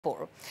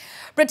Manipur.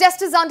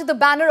 Protesters under the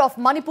banner of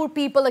Manipur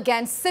People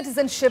Against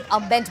Citizenship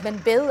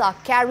Amendment Bill are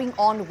carrying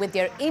on with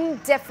their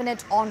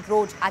indefinite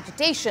on-road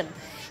agitation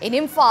in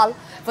Imphal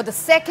for the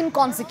second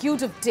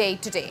consecutive day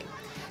today.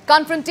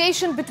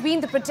 Confrontation between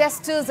the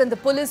protesters and the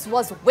police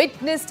was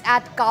witnessed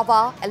at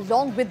Kawa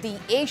along with the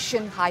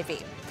Asian highway.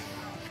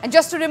 And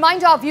just to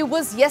remind our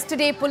viewers,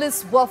 yesterday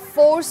police were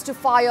forced to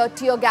fire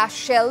tear gas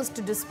shells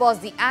to disperse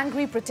the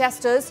angry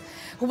protesters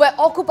who were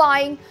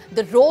occupying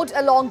the road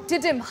along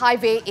Tidim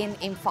highway in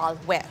Imphal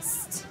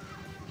West.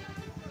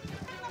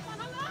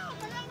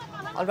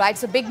 Alright,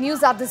 so big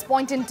news at this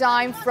point in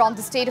time from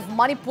the state of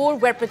Manipur,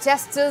 where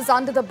protesters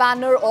under the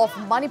banner of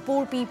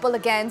Manipur People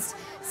Against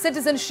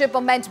Citizenship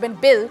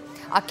Amendment Bill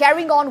are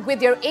carrying on with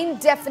their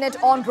indefinite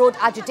on-road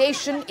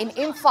agitation in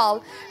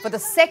Imphal for the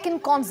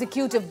second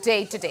consecutive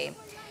day today.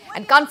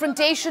 And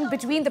confrontation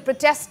between the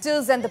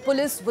protesters and the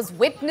police was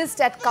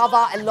witnessed at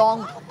Kawa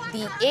along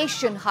the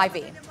Asian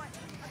highway.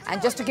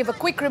 And just to give a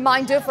quick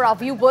reminder for our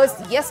viewers,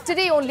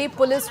 yesterday only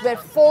police were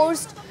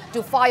forced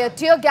to fire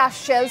tear gas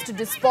shells to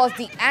disperse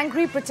the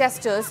angry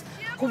protesters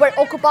who were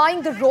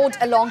occupying the road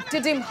along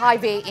Tidim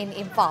highway in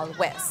Imphal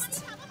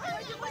West.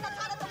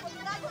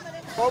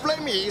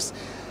 Problem is,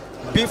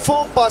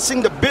 before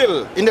passing the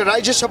bill in the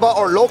Rajya Sabha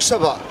or Lok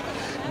Sabha,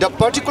 the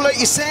particular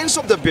essence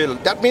of the bill,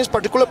 that means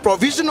particular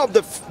provision of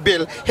the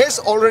bill, has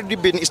already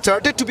been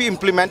started to be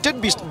implemented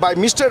by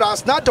Mr.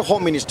 Rajnath, the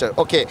Home Minister.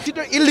 Okay,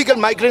 illegal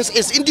migrants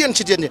is Indian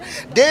citizens.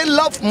 They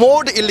love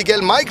more the illegal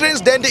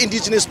migrants than the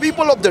indigenous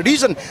people of the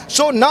region.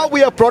 So now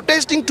we are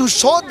protesting to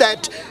show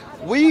that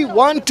we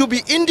want to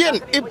be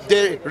Indian if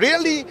they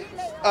really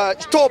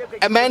stop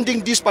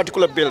amending this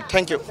particular bill.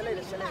 Thank you.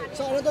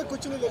 So another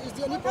question is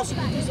there any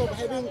possibilities of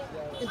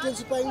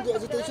intensifying the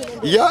agitation?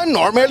 Yeah,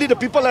 normally the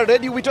people are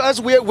ready with us.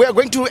 We are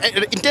going to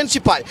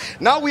intensify.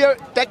 Now we are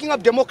taking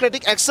up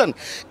democratic action.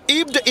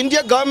 If the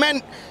India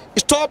government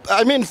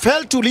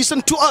fail to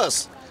listen to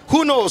us,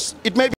 who knows? It may be